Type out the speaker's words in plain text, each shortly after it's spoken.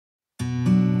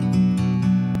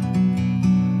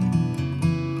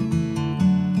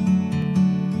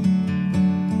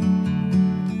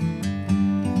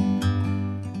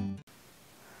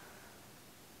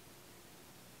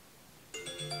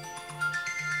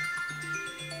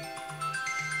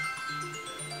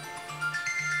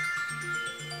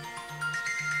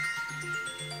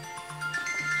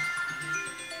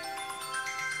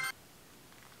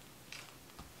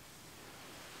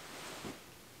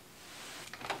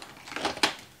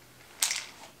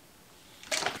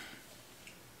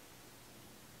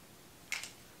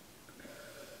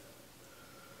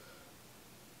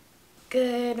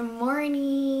Good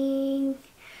morning.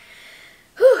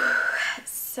 Whew.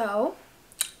 So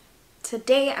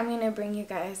today I'm gonna bring you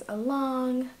guys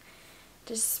along.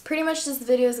 Just pretty much this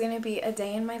video is gonna be a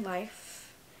day in my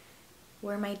life,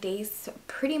 where my days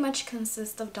pretty much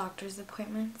consist of doctor's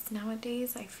appointments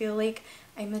nowadays. I feel like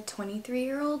I'm a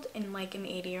 23-year-old in like an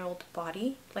 80-year-old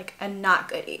body, like a not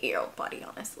good 80-year-old body,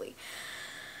 honestly.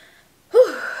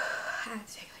 Whew. I have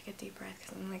to take like a deep breath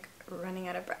because I'm like running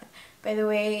out of breath. By the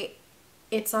way,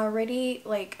 it's already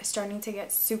like starting to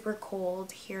get super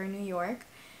cold here in New York.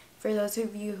 For those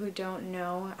of you who don't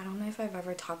know, I don't know if I've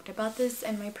ever talked about this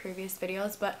in my previous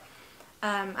videos, but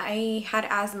I had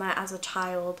asthma as a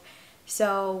child.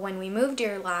 So when we moved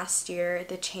here last year,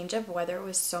 the change of weather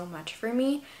was so much for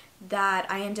me that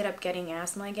I ended up getting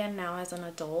asthma again now as an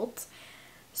adult.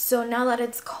 So now that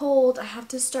it's cold, I have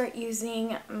to start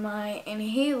using my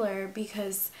inhaler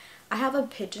because I have a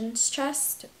pigeon's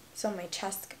chest. So my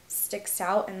chest sticks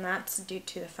out, and that's due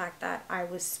to the fact that I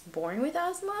was born with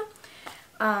asthma.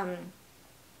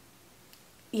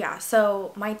 Yeah,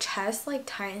 so my chest like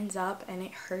tightens up and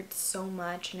it hurts so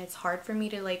much, and it's hard for me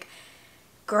to like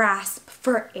grasp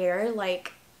for air.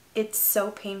 Like, it's so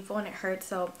painful and it hurts.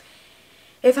 So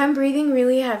if I'm breathing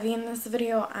really heavy in this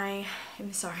video, I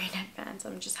am sorry in advance.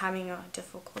 I'm just having a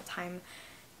difficult time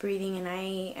breathing, and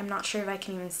I am not sure if I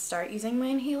can even start using my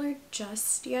inhaler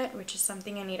just yet, which is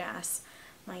something I need to ask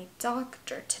my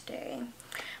doctor today.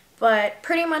 But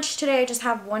pretty much today I just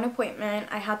have one appointment.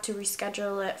 I had to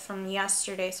reschedule it from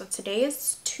yesterday. So today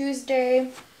is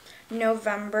Tuesday,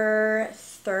 November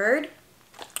 3rd.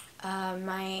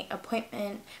 My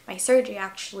appointment, my surgery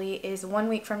actually, is 1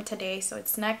 week from today. So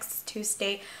it's next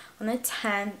Tuesday on the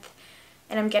 10th.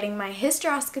 And I'm getting my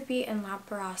hysteroscopy and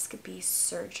laparoscopy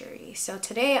surgery. So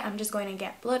today I'm just going to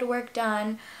get blood work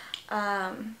done,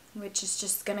 which is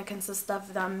just going to consist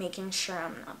of them making sure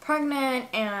I'm not pregnant,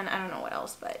 and I don't know what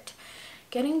else, but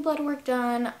getting blood work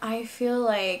done. I feel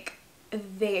like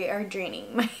they are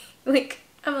draining my,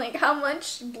 I'm like, how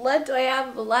much blood do I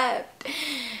have left?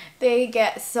 They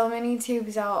get so many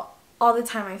tubes out all the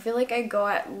time. I feel like I go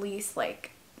at least like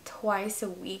twice a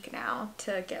week now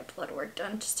to get blood work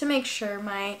done, just to make sure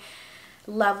my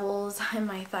levels and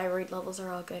my thyroid levels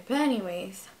are all good. But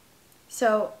anyways,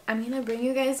 so I'm gonna bring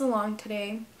you guys along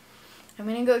today. I'm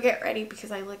gonna go get ready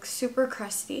because I look super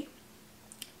crusty,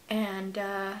 and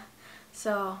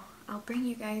so I'll bring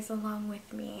you guys along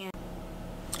with me.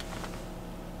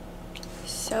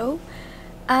 So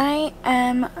I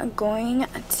am going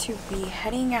to be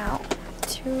heading out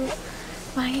to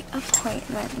my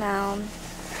appointment now.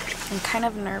 I'm kind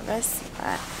of nervous,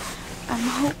 but I'm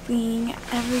hoping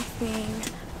everything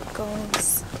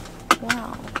goes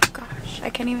well. Gosh, I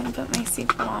can't even put my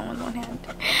seatbelt on with one hand.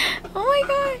 Oh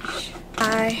my gosh.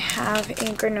 I have a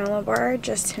granola bar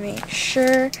just to make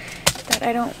sure that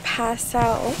I don't pass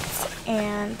out,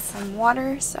 and some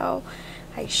water, so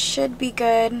I should be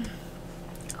good.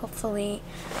 Hopefully.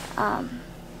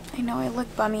 I know I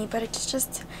look bummy, but it's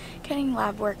just getting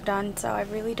lab work done, so I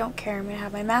really don't care. I'm gonna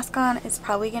have my mask on. It's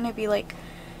probably gonna be like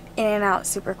in and out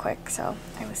super quick, so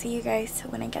I will see you guys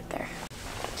when I get there.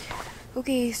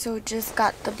 Okay, so just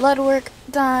got the blood work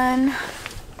done.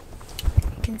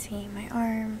 You can see my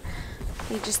arm.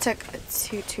 We just took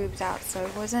 2 tubes out, so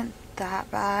it wasn't that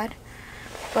bad.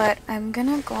 But I'm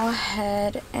gonna go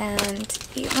ahead and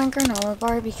eat my granola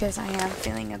bar because I am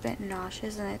feeling a bit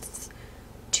nauseous, and it's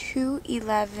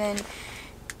 2:11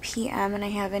 p.m. and I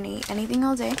haven't eaten anything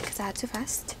all day because I had to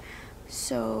fast.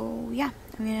 So yeah,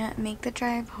 I'm gonna make the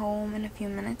drive home in a few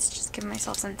minutes, just give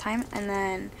myself some time, and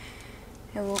then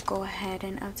I will go ahead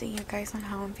and update you guys on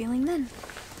how I'm feeling then.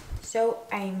 So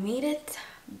I made it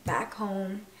back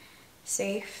home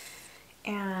safe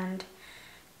and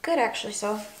good, actually.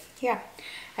 So yeah,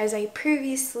 as I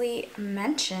previously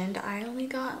mentioned, I only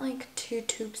got like 2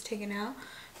 tubes taken out.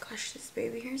 Gosh, this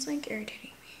baby hair is like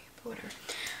irritating me, but whatever.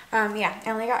 Yeah, I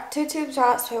only got 2 tubes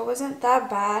out, so it wasn't that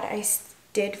bad. I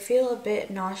did feel a bit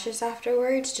nauseous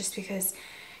afterwards, just because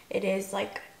it is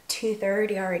like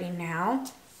 2:30 already now.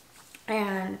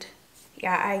 And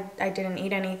yeah, I didn't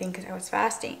eat anything because I was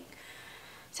fasting.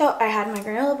 So I had my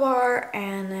granola bar,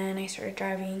 and then I started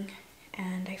driving,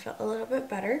 and I felt a little bit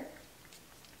better.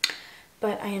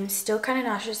 But I am still kind of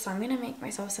nauseous, so I'm going to make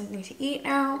myself something to eat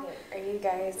now. Are you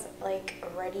guys like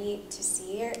ready to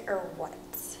see it or what?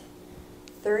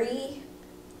 3,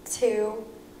 2,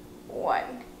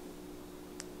 1.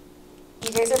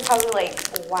 You guys are probably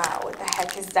like, wow, what the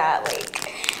heck is that?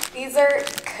 Like, these are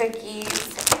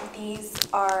cookies. These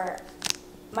are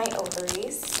my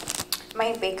ovaries.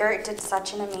 My baker did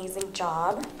such an amazing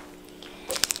job.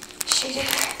 she did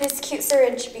this cute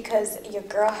syringe because your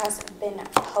girl has been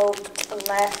poked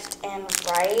left and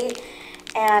right.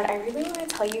 And I really want to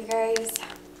tell you guys,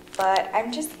 but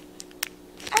I'm just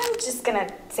gonna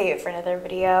save it for another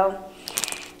video.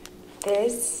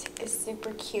 This is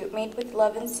super cute, made with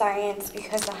love and science,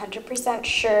 because 100%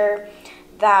 sure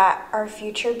that our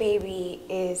future baby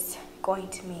is going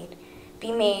to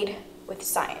be made with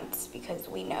science, because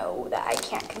we know that I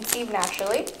can't conceive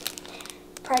naturally.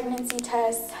 Pregnancy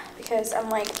test, because I'm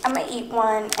like, I'm gonna eat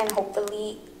one and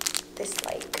hopefully this,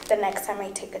 like, the next time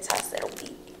I take a test it'll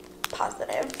be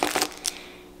positive.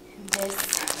 And this,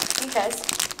 because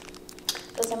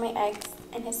those are my eggs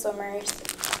and his swimmers.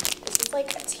 This is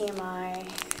like a TMI.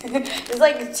 This is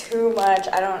like too much,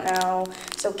 I don't know,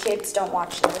 so kids don't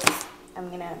watch this. I'm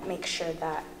gonna make sure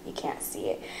that you can't see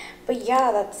it. But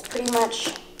yeah, that's pretty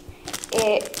much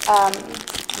it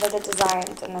for the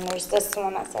designs. And then there's this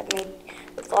one that said made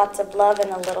with lots of love and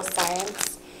a little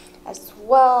science as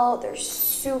well. They're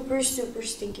super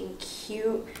stinking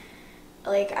cute.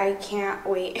 Like, I can't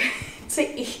wait to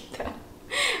eat them.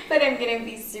 But I'm gonna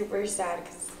be super sad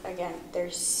because, again, they're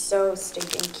so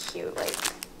stinking cute. Like,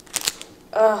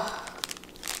 ugh.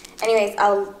 Anyways,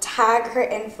 I'll tag her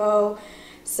info.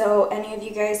 So any of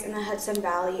you guys in the Hudson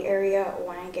Valley area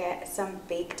want to get some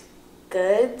baked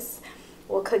goods,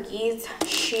 well, cookies,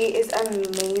 she is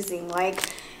amazing.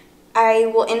 Like, I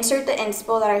will insert the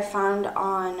inspo that I found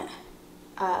on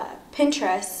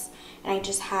Pinterest, and I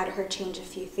just had her change a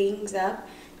few things up,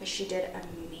 but she did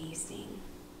amazing.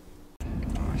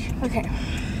 Okay,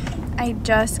 I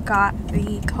just got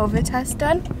the COVID test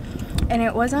done, and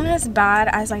it wasn't as bad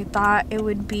as I thought it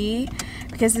would be,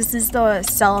 because this is the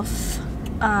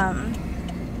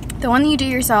the one that you do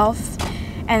yourself,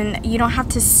 and you don't have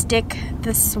to stick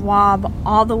the swab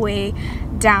all the way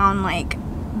down, like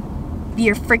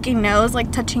your freaking nose,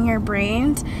 like touching your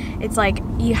brains. It's like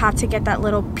you have to get that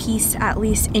little piece at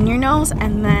least in your nose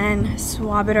and then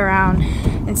swab it around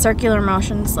in circular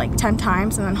motions like 10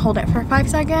 times and then hold it for 5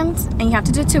 seconds, and you have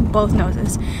to do it to both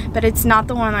noses. But it's not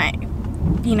the one that,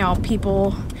 you know,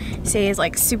 people say is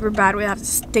like super bad where you have to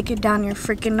stick it down your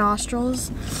freaking nostrils.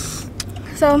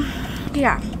 So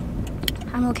yeah,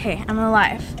 I'm okay, I'm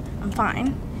alive, I'm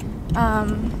fine.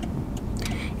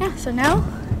 Yeah, so now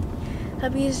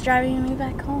hubby is driving me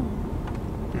back home.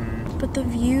 But the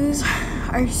views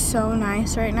are so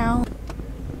nice right now. It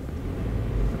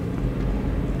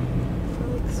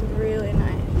looks really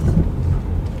nice.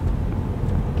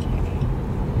 Okay.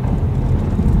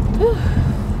 Whew.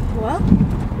 Well,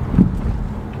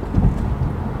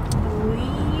 we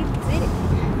did it.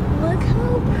 Look how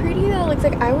pretty that looks.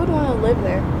 Like, I would want to live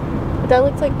there. But that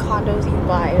looks like condos you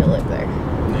buy to live there.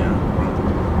 Yeah.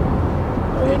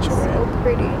 It looks so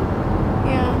pretty.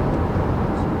 Yeah.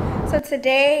 So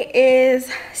today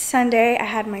is Sunday. I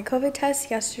had my COVID test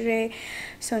yesterday.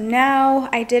 So now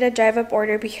I did a drive up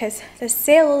order because the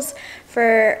sales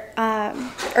for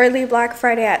early Black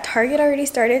Friday at Target already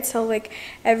started. So like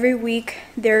every week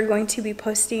they're going to be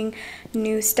posting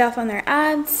new stuff on their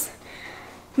ads,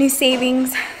 new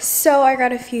savings. So I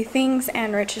got a few things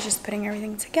and Rich is just putting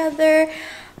everything together.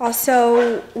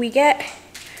 Also, we get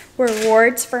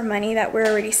rewards for money that we're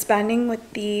already spending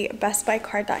with the Best Buy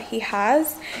card that he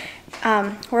has.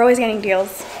 We're always getting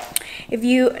deals. If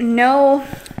you know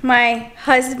my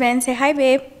husband, say hi,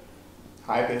 babe.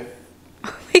 Hi, babe.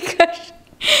 Oh my gosh.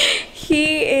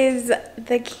 He is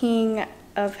the king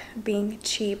of being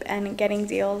cheap and getting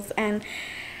deals, and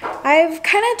I've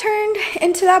kind of turned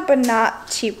into that, but not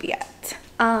cheap yet.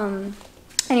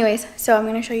 Anyways, so I'm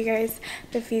gonna show you guys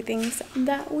the few things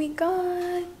that we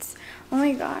got. Oh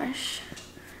my gosh,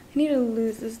 I need to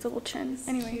lose this double chin.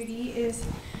 Anyway, Judy is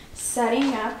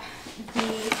setting up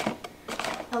the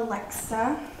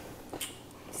Alexa.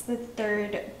 It's the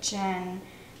 3rd gen.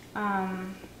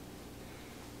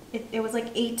 It was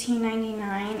like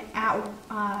 $18.99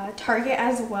 at Target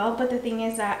as well, but the thing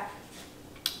is that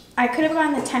I could have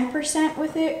gotten the 10%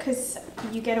 with it because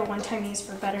you get a one-time use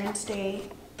for Veterans Day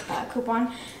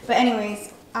coupon. But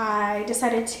anyways, I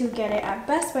decided to get it at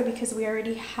Best Buy because we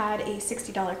already had a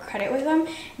 $60 credit with them.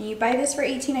 And you buy this for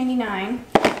 $18.99,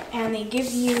 and they give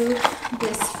you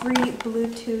this free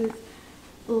Bluetooth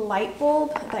light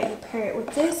bulb that you pair it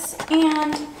with this.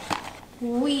 And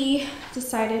we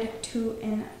decided to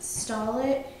install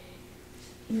it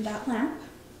in that lamp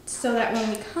so that when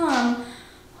we come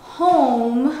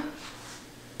home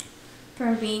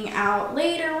from being out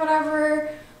late or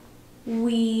whatever,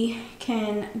 we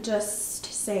can just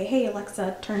say, hey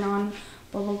Alexa, turn on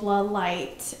blah blah blah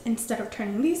light, instead of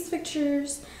turning these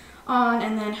pictures on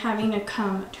and then having to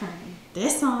come turn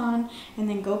this on and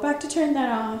then go back to turn that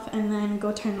off and then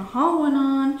go turn the hall one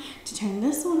on to turn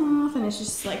this one off, and it's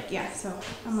just like, yeah, so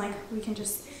I'm like, we can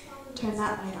just turn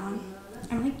that light on.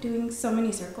 I'm like doing so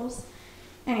many circles.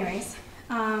 Anyways,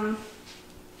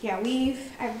 yeah,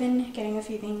 I've been getting a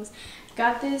few things.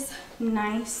 Got this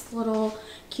nice little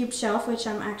cube shelf, which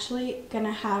I'm actually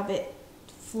gonna have it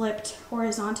flipped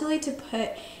horizontally to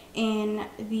put in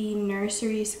the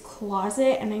nursery's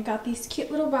closet. And I got these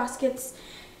cute little baskets.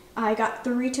 I got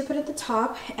 3 to put at the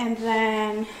top, and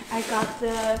then I got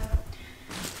the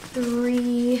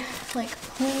 3 like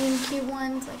plain cute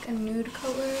ones, like a nude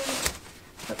color,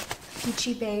 like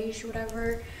peachy beige,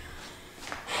 whatever.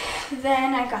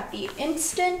 Then I got the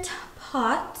instant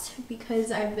pot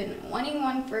because I've been wanting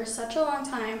one for such a long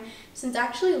time, since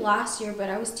actually last year, but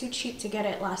I was too cheap to get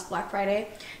it last Black Friday.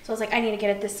 So I was like, I need to get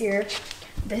it this year.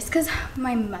 This because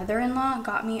my mother-in-law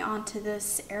got me onto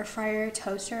this air fryer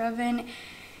toaster oven.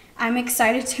 I'm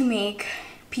excited to make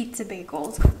pizza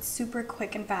bagels because it's super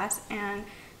quick and fast, and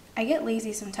I get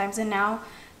lazy sometimes. And now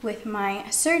with my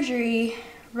surgery,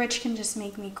 Rich can just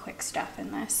make me quick stuff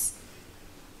in this.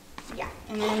 Yeah,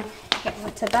 and then we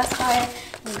went to Best Buy.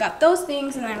 We got those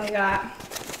things, and then we got,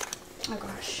 oh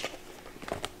gosh,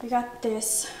 we got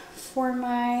this for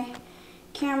my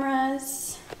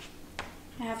cameras.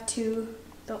 I have 2,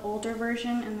 the older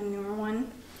version and the newer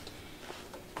one.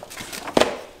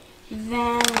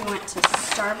 Then we went to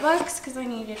Starbucks because I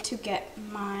needed to get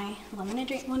my lemonade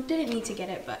drink. Well, didn't need to get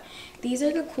it, but these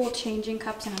are the cool changing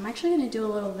cups, and I'm actually going to do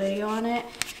a little video on it.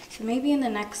 So maybe in the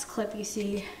next clip you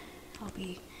see, I'll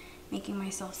be making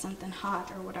myself something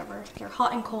hot or whatever. They're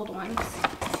hot and cold ones.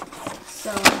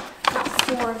 So got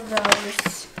 4 of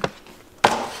those.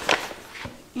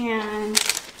 And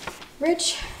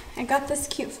Rich, I got this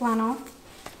cute flannel,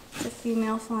 the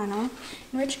female flannel.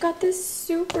 And Rich got this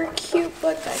super cute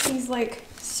book that he's like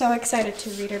so excited to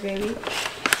read her baby.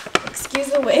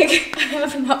 Excuse the wig. I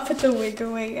have not put the wig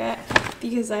away yet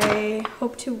because I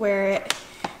hope to wear it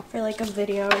for like a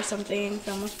video or something,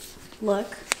 film a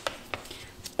look.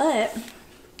 But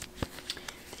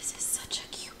this is such a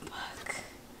cute book.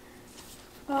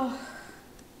 Oh.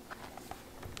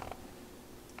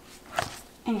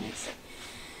 Anyways.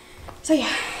 So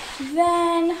yeah.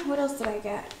 Then what else did I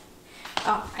get?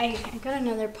 Oh, I got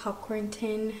another popcorn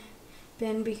tin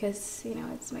bin because, you know,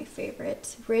 it's my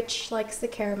favorite. Rich likes the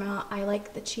caramel. I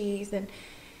like the cheese, and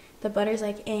the butter's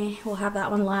like, we'll have that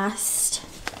one last.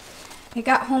 I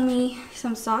got homie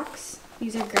some socks.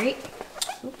 These are great.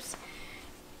 Oops.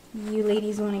 You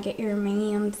ladies want to get your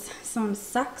mans some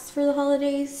socks for the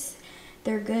holidays.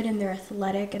 They're good, and they're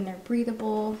athletic, and they're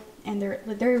breathable, and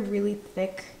they're really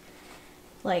thick,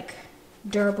 like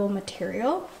durable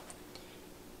material.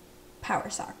 Power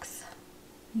socks.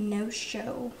 No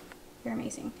show. They're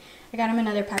amazing. I got him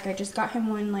another pack. I just got him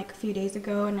one like a few days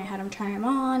ago, and I had him try them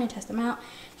on and test them out.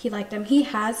 He liked them. He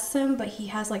has some, but he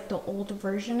has like the old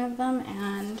version of them,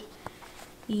 and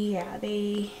yeah,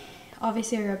 they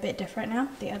obviously are a bit different now.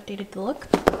 They updated the look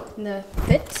and the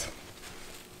fit.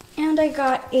 And I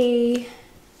got a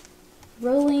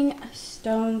Rolling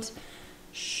Stones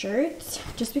shirt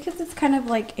just because it's kind of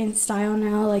like in style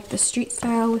now, like the street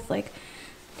style with like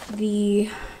the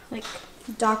like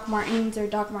Doc Martens or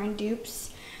Doc Marten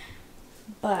dupes.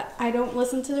 But I don't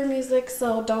listen to their music,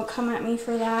 so don't come at me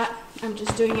for that. I'm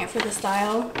just doing it for the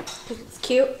style because it's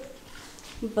cute.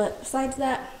 But besides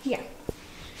that, yeah.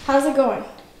 How's it going?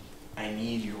 I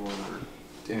need your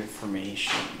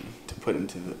information to put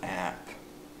into the app.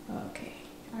 Okay.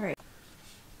 All right.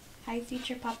 Hi,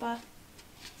 future papa.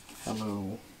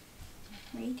 Hello.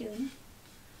 What are you doing?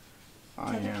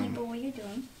 I Tell the am. people what you're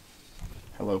doing.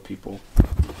 Hello, people.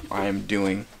 I'm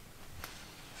Nothing.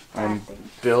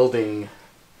 building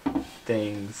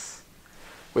things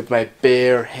with my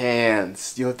bare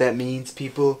hands. You know what that means,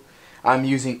 people? I'm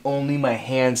using only my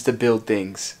hands to build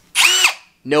things.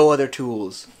 No other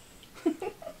tools.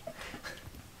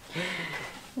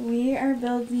 We are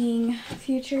building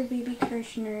future baby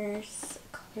Kirshner's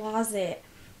closet.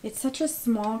 It's such a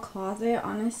small closet,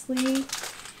 honestly.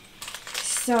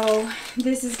 So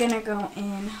this is gonna go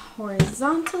in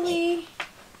horizontally.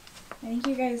 I think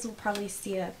you guys will probably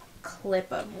see a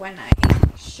clip of when I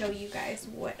show you guys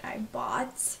what I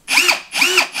bought.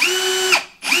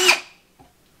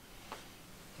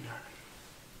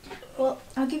 Well,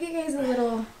 I'll give you guys a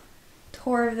little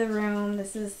tour of the room.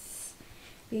 This is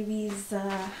baby's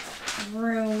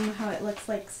room, how it looks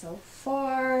like so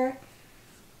far.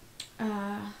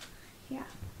 Yeah.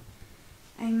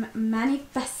 I'm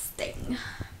manifesting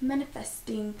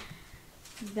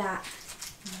that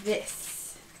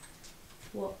this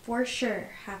will for sure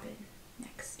happen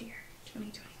next year,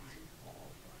 2021.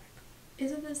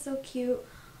 Isn't this so cute?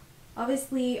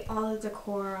 Obviously, all the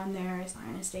decor on there is not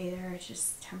going to stay there. It's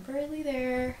just temporarily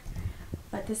there.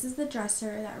 But this is the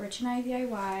dresser that Rich and I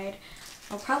DIY'd.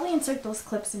 I'll probably insert those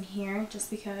clips in here just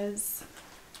because,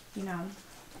 you know,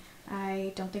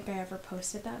 I don't think I ever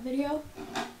posted that video.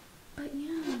 But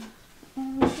yeah.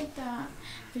 Oh, look at that.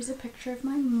 There's a picture of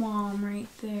my mom right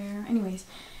there. Anyways,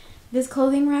 this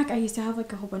clothing rack, I used to have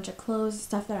like a whole bunch of clothes,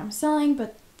 stuff that I'm selling,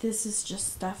 but this is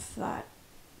just stuff that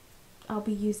I'll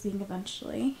be using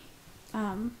eventually.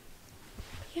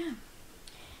 Yeah.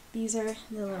 These are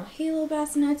the little halo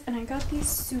bassinets, and I got these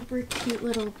super cute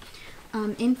little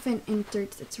infant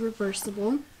inserts. It's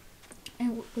reversible,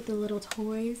 and with the little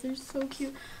toys. They're so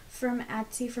cute. From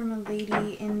Etsy, from a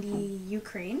lady in the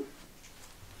Ukraine.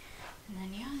 And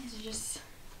then yeah, these are just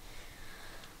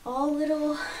all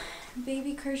little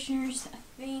baby Kirshner's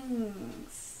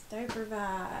things. Diaper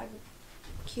bag,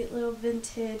 cute little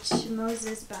vintage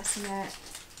Moses bassinet.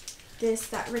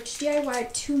 That Rich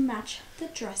DIY to match the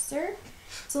dresser.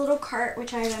 It's a little cart,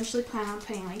 which I eventually plan on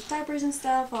putting like diapers and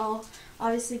stuff. I'll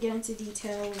obviously get into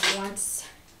detail once,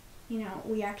 you know,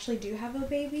 we actually do have a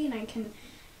baby and I can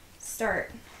start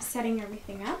setting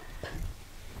everything up.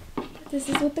 This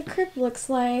is what the crib looks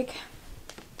like.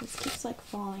 This keeps like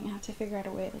falling. I have to figure out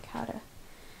a way like how to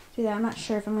do that. I'm not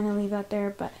sure if I'm gonna leave that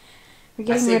there, but we're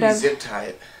getting rid of. Zip tie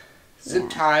it.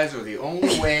 Zip ties are the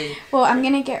only way. Well, I'm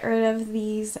gonna get rid of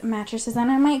these mattresses,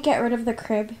 and I might get rid of the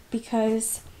crib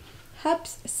because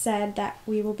Hubs said that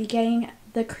we will be getting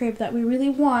the crib that we really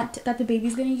want, that the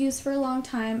baby's gonna use for a long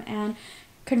time, and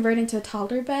convert into a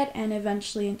toddler bed and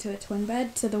eventually into a twin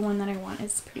bed. So the one that I want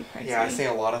is pretty pricey. Yeah, I say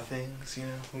a lot of things. You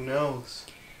know, who knows?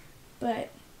 But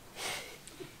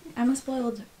I'm a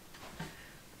spoiled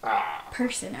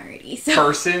person already. So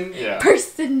Person? Yeah.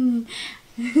 Person.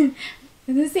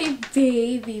 I'm gonna say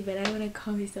baby, but I want to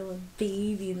call myself a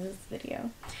baby in this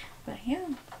video. But yeah,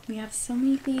 we have so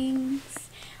many things.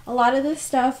 A lot of this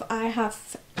stuff I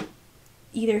have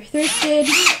either thrifted.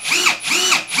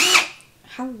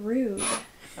 How rude.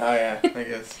 Oh yeah, I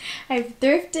guess. I've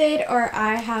thrifted or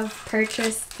I have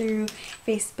purchased through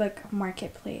Facebook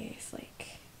Marketplace.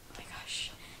 Like, oh my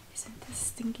gosh, isn't this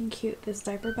stinking cute, this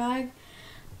diaper bag?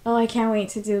 Oh, I can't wait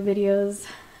to do videos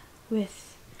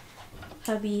with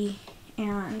hubby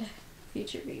and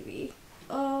future baby.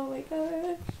 Oh my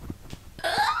god.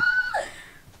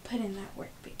 Put in that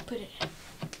work, babe. Put it in.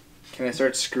 Can I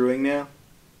start screwing now?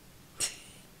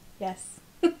 Yes.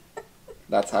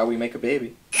 That's how we make a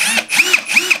baby.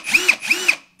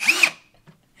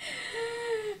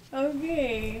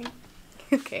 Okay.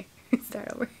 Okay. Start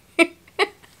over.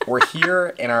 We're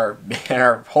here in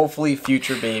our hopefully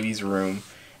future baby's room,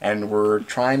 and we're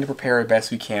trying to prepare as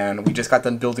best we can. We just got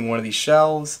done building one of these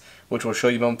shelves, which we'll show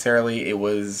you momentarily. It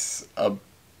was a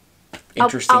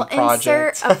interesting project. I'll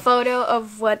insert a photo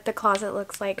of what the closet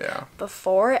looks like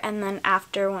before and then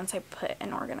after, once I put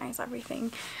and organize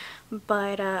everything.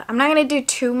 But I'm not going to do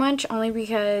too much, only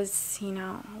because, you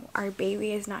know, our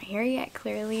baby is not here yet,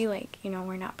 clearly. Like, you know,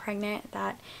 we're not pregnant.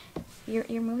 That you're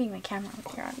moving the camera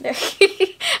with your arm there.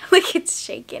 Like, it's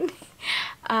shaking.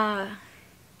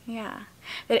 Yeah.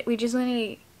 But we just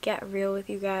wanted to get real with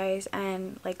you guys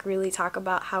and, like, really talk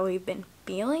about how we've been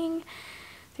feeling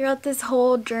throughout this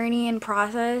whole journey and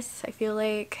process. I feel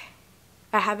like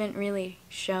I haven't really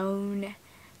shown,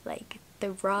 like,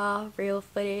 the raw, real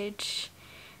footage,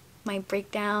 my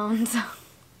breakdowns.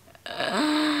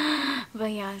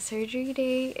 But yeah, surgery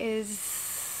day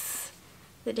is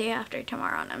the day after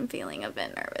tomorrow, and I'm feeling a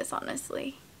bit nervous,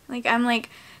 honestly. Like, I'm like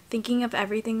thinking of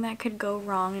everything that could go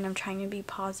wrong, and I'm trying to be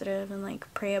positive and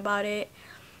like pray about it.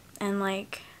 And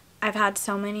like, I've had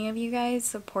so many of you guys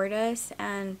support us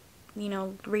and, you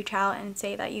know, reach out and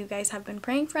say that you guys have been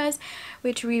praying for us,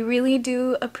 which we really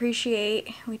do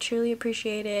appreciate. We truly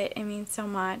appreciate it. It means so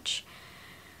much.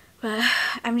 But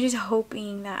I'm just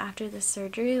hoping that after the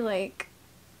surgery, like,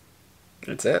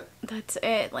 That's it. That's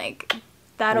it. Like,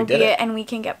 that'll be it, and we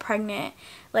can get pregnant.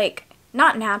 Like,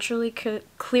 not naturally,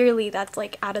 clearly that's,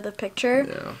 like, out of the picture.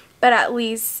 Yeah. But at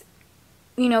least,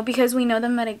 you know, because we know the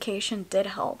medication did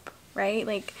help, right?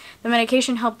 Like, the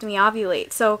medication helped me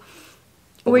ovulate. So,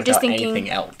 But we're just thinking anything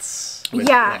else.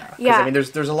 Yeah. I mean,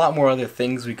 there's a lot more other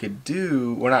things we could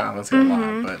do. We're not going to say a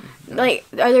lot, but you know. Like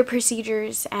other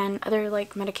procedures and other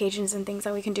like medications and things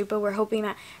that we can do. But we're hoping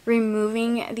that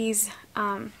removing these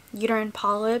uterine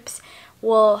polyps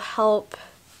will help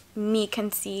me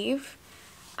conceive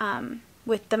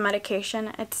with the medication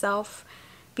itself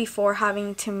before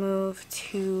having to move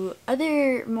to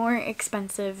other more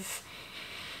expensive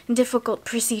difficult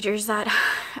procedures that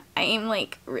I am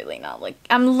like really not like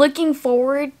I'm looking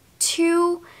forward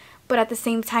to, but at the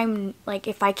same time, like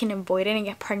if I can avoid it and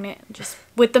get pregnant just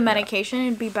with the medication,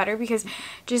 it'd be better, because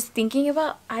just thinking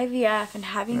about IVF and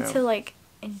having to like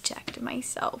inject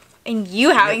myself and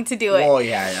you having to do it. Well,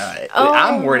 yeah. Oh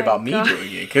I'm worried my about me God.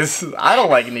 doing it because I don't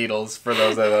like needles. For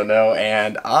those that don't know,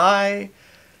 and I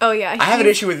have an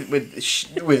issue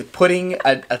with putting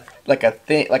a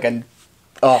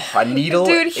needle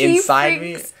Dude, he inside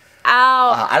me. freaks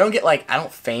out. I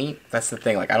don't faint. That's the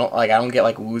thing. Like I don't get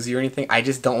like woozy or anything. I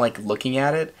just don't like looking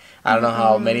at it. I don't know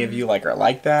how many of you like are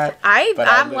like that.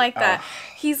 I'm like that.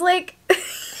 He's like,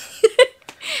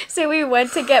 so we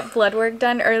went to get blood work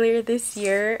done earlier this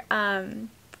year.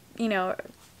 You know,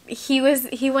 he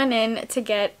went in to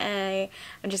get I'm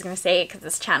just gonna say it because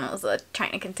this channel is a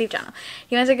trying to conceive channel.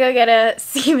 He went to go get a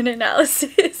semen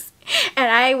analysis,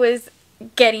 and I was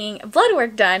getting blood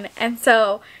work done, and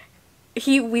so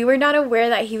we were not aware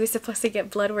that he was supposed to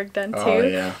get blood work done too. Oh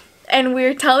yeah. And we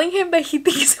were telling him, but he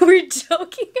thinks we're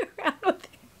joking around with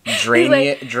him.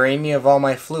 Drain me of all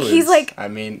my fluids. He's like,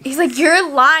 you're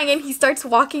lying, and he starts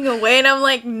walking away, and I'm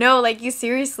like, no, like, you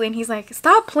seriously? And he's like,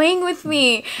 stop playing with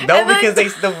me. No, and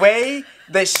because the way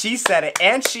that she said it,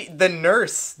 and the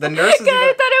nurse was I thought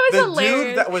it was the hilarious.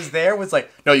 dude that was there was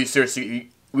like, no, you seriously,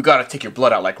 we gotta take your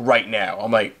blood out like right now.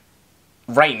 I'm like,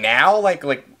 right now, like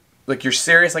you're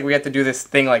serious? Like we have to do this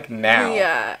thing like now?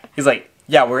 Yeah. He's like,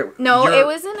 yeah, it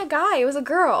wasn't a guy, it was a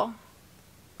girl.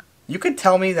 You could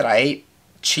tell me that I ate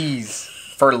cheese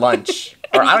for lunch,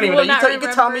 or I don't even know. You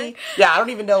could tell me. Yeah, I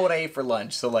don't even know what I ate for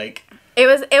lunch. So like, it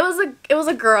was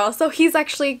a girl. So he's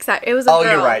actually excited. It was a girl. Oh,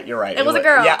 you're right. It was a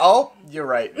girl. Yeah. Oh, you're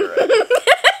right. This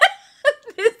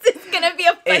is gonna be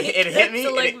a funny it hit me.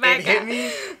 to look It back hit at.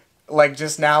 me like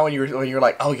just now when you're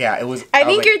like, oh yeah, it was. I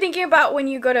think you're thinking about when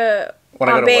you go to when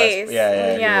I go to base. West.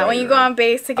 Yeah. When you go on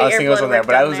base to get your blood work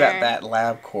but I was done at that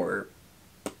LabCorp.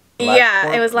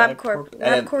 Yeah, it was LabCorp.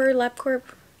 LabCorp.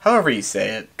 However you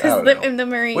say it. Because in the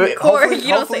Marine Corps, you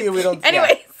don't say. We don't,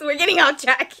 anyways, we're getting off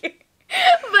track here.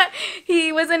 But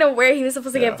he wasn't aware he was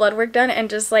supposed to get blood work done, and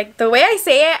just like the way I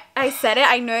said it,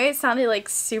 I know it sounded like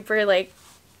super like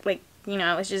you know,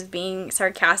 I was just being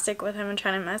sarcastic with him and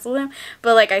trying to mess with him,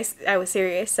 but like I was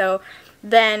serious. So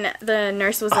then the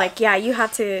nurse was like, yeah, you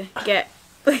have to get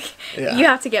you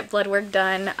have to get blood work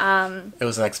done. It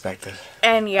was unexpected.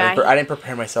 And yeah, I didn't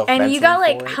prepare myself. And you got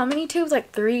like how many tubes?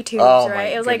 Like 3 tubes,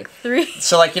 right? It was like 3.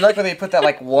 So like, you know, like when they put that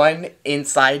like one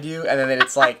inside you, and then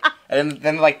it's like, and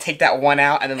then like take that one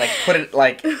out, and then like put it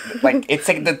like it's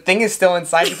like the thing is still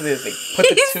inside you, but they put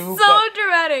the tube. He's so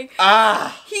dramatic.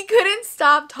 He couldn't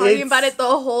stop talking about it the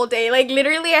whole day. Like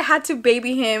literally, I had to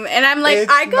baby him, and I'm like,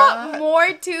 I got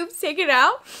more tubes taken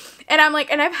out. And I'm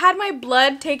like, and I've had my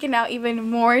blood taken out even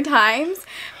more times,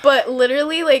 but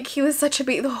literally, like, he was such a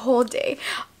baby the whole day.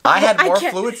 I had more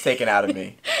fluids taken out of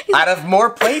me, out of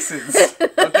more places.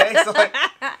 Okay,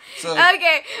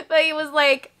 okay, but he was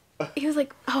like,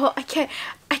 oh, I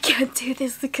can't do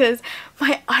this because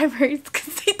my arm hurts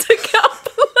because they took out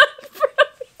blood from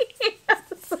me. I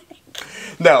was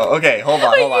like, no, okay, hold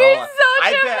on. So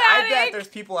I bet there's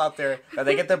people out there that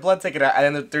they get their blood taken out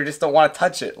and then they just don't want to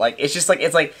touch it. Like it's just like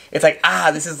it's like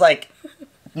this is like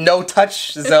no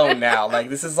touch zone now. Like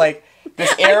this is like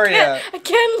this area. I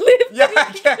can't live. Yeah,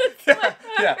 I can't.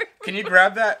 Yeah. Can you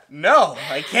grab that? No,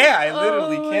 I can't. I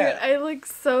literally can't. God, I look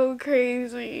so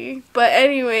crazy. But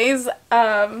anyways,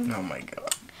 oh my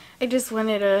God. I just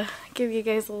wanted to give you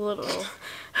guys a little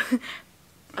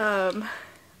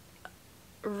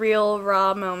real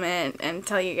raw moment and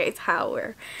tell you guys how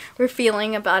we're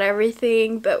feeling about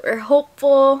everything, but we're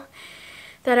hopeful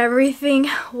that everything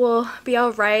will be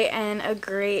all right and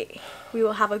we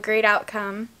will have a great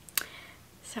outcome.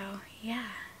 So yeah,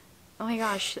 oh my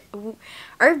gosh,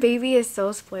 our baby is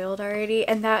so spoiled already,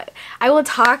 and that I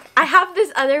have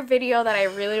this other video that I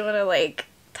really want to like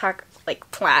talk, like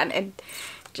plan and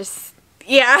just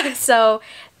yeah. So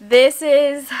this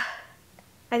is,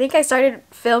 I think I started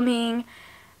filming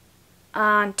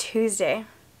on Tuesday.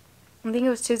 I think it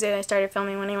was Tuesday that I started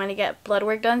filming when I went to get blood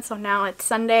work done. So now it's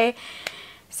Sunday.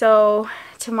 So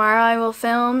tomorrow I will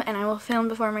film, and I will film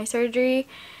before my surgery.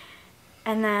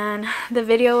 And then the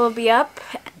video will be up.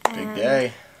 Big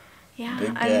day. Yeah,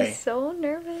 Big day. I'm so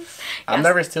nervous. I'm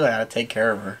nervous too. I gotta take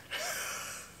care of her.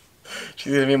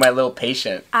 She's gonna be my little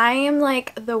patient. I am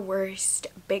like the worst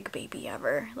big baby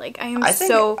ever. Like I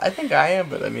think I am,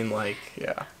 but I mean like,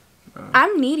 yeah.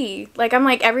 I'm needy. Like I'm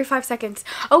like every 5 seconds.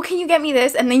 Oh, can you get me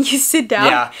this? And then you sit down.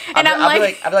 Yeah. And I'll be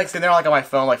like sitting there like on my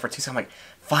phone like for 2 seconds. I'm like,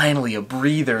 finally a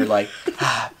breather. Like,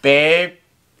 babe,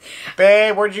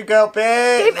 Babe, where'd you go,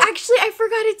 babe? Babe, actually, I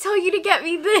forgot to tell you to get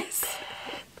me this.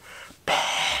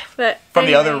 But From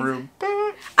the other anyways, room.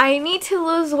 I need to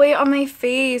lose weight on my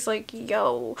face. Like,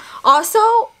 yo.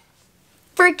 Also,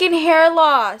 freaking hair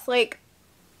loss. Like,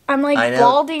 I'm like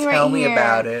balding right here. Tell me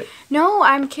about it. No,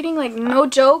 I'm kidding. Like, no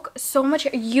joke. So much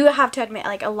hair. You have to admit,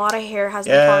 like, a lot of hair has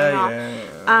been falling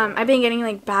off. I've been getting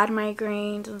like bad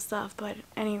migraines and stuff. But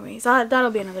anyways,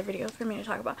 that'll be another video for me to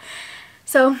talk about.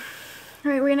 So, all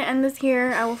right, we're gonna end this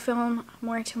here. I will film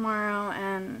more tomorrow,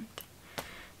 and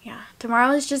yeah,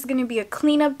 tomorrow is just gonna be a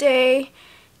cleanup day.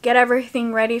 Get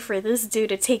everything ready for this dude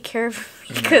to take care of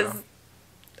me, because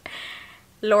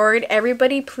Lord,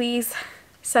 everybody please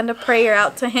send a prayer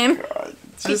out to him. God,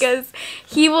 because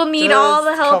he will need all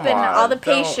the help and all the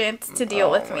patience to deal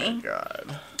with me.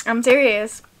 God. I'm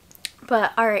serious.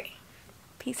 But alright,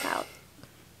 peace out.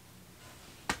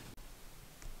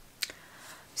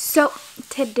 So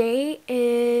today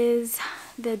is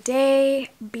the day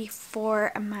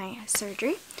before my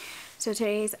surgery. So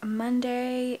today is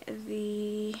Monday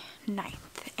the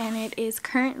 9th, and it is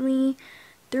currently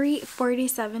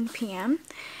 3:47 p.m.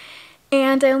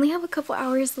 and I only have a couple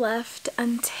hours left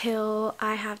until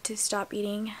I have to stop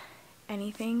eating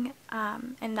anything,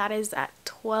 and that is at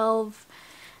 12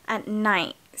 at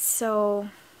night. So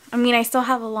I mean, I still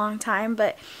have a long time,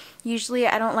 but usually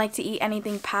I don't like to eat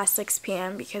anything past 6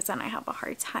 p.m. because then I have a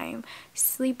hard time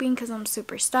sleeping because I'm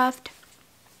super stuffed.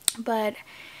 But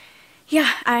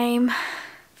yeah, I'm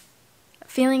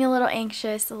feeling a little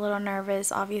anxious, a little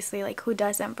nervous, obviously, like who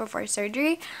doesn't before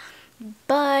surgery,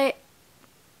 but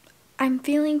I'm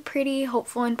feeling pretty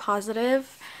hopeful and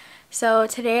positive. So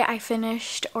today I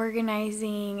finished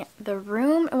organizing the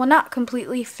room. Well, not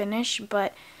completely finished,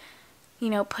 but you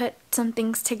know, put some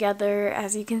things together.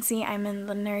 As you can see, I'm in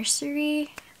the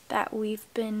nursery that we've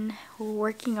been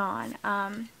working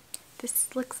on.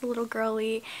 This looks a little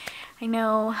girly, I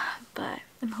know, but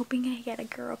I'm hoping I get a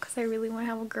girl because I really want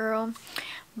to have a girl.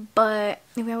 But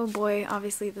if we have a boy,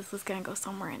 obviously this is gonna go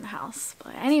somewhere in the house.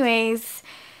 But anyways,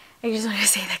 I just want to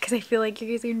say that because I feel like you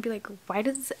guys are gonna be like, why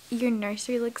does your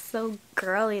nursery look so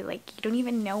girly? Like, you don't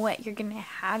even know what you're gonna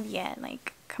have yet.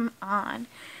 Like, come on.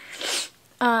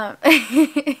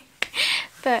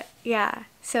 But yeah,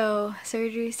 so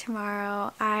surgery's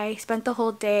tomorrow. I spent the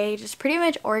whole day just pretty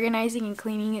much organizing and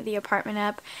cleaning the apartment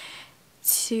up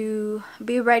to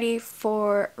be ready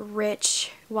for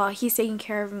Rich while he's taking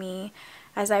care of me.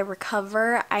 As I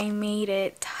recover, I made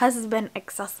it husband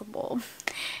accessible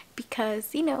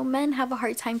because, you know, men have a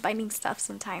hard time finding stuff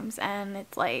sometimes, and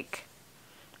it's like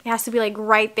it has to be like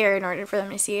right there in order for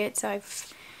them to see it. So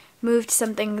I've moved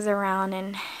some things around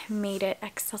and made it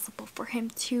accessible for him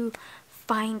to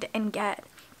find and get.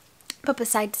 But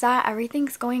besides that,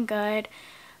 everything's going good.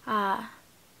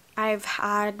 I've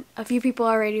had a few people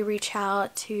already reach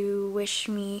out to wish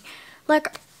me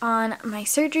luck on my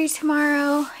surgery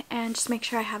tomorrow and just make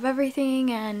sure I have everything.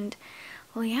 And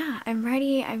well, yeah, I'm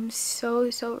ready. I'm so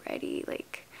ready.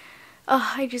 Like,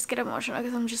 oh, I just get emotional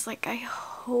because I'm just like, I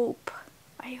hope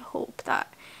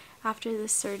that after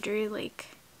this surgery, like,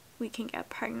 we can get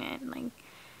pregnant. Like,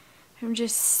 I'm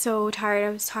just so tired.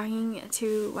 I was talking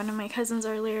to one of my cousins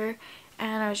earlier,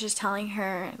 and I was just telling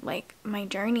her like my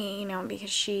journey, you know,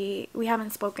 because we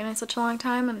haven't spoken in such a long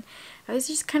time, and I was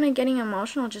just kind of getting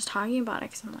emotional just talking about it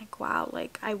because I'm like, wow,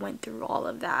 like I went through all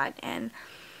of that, and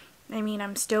I mean,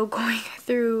 I'm still going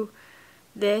through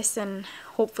this, and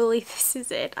hopefully this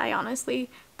is it. I honestly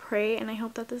pray and I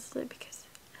hope that this is it because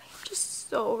I'm just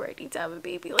so ready to have a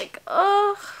baby. Like,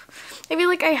 ugh, I feel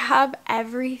like I have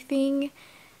everything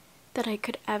that I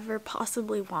could ever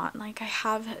possibly want. Like, I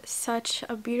have such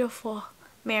a beautiful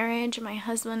marriage. My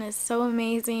husband is so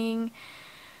amazing.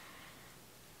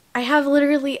 I have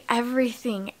literally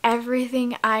everything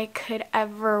I could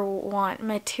ever want.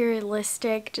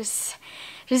 Materialistic, just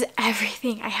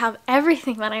everything. I have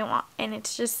everything that I want, and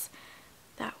it's just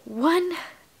that one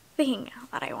thing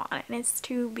that I want, and it's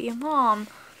to be a mom.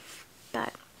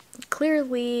 But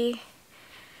clearly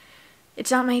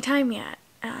it's not my time yet,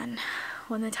 and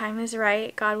when the time is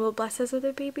right, God will bless us with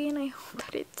a baby, and I hope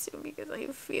that it's soon because I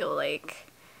feel like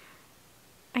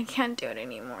I can't do it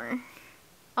anymore.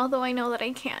 Although I know that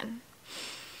I can.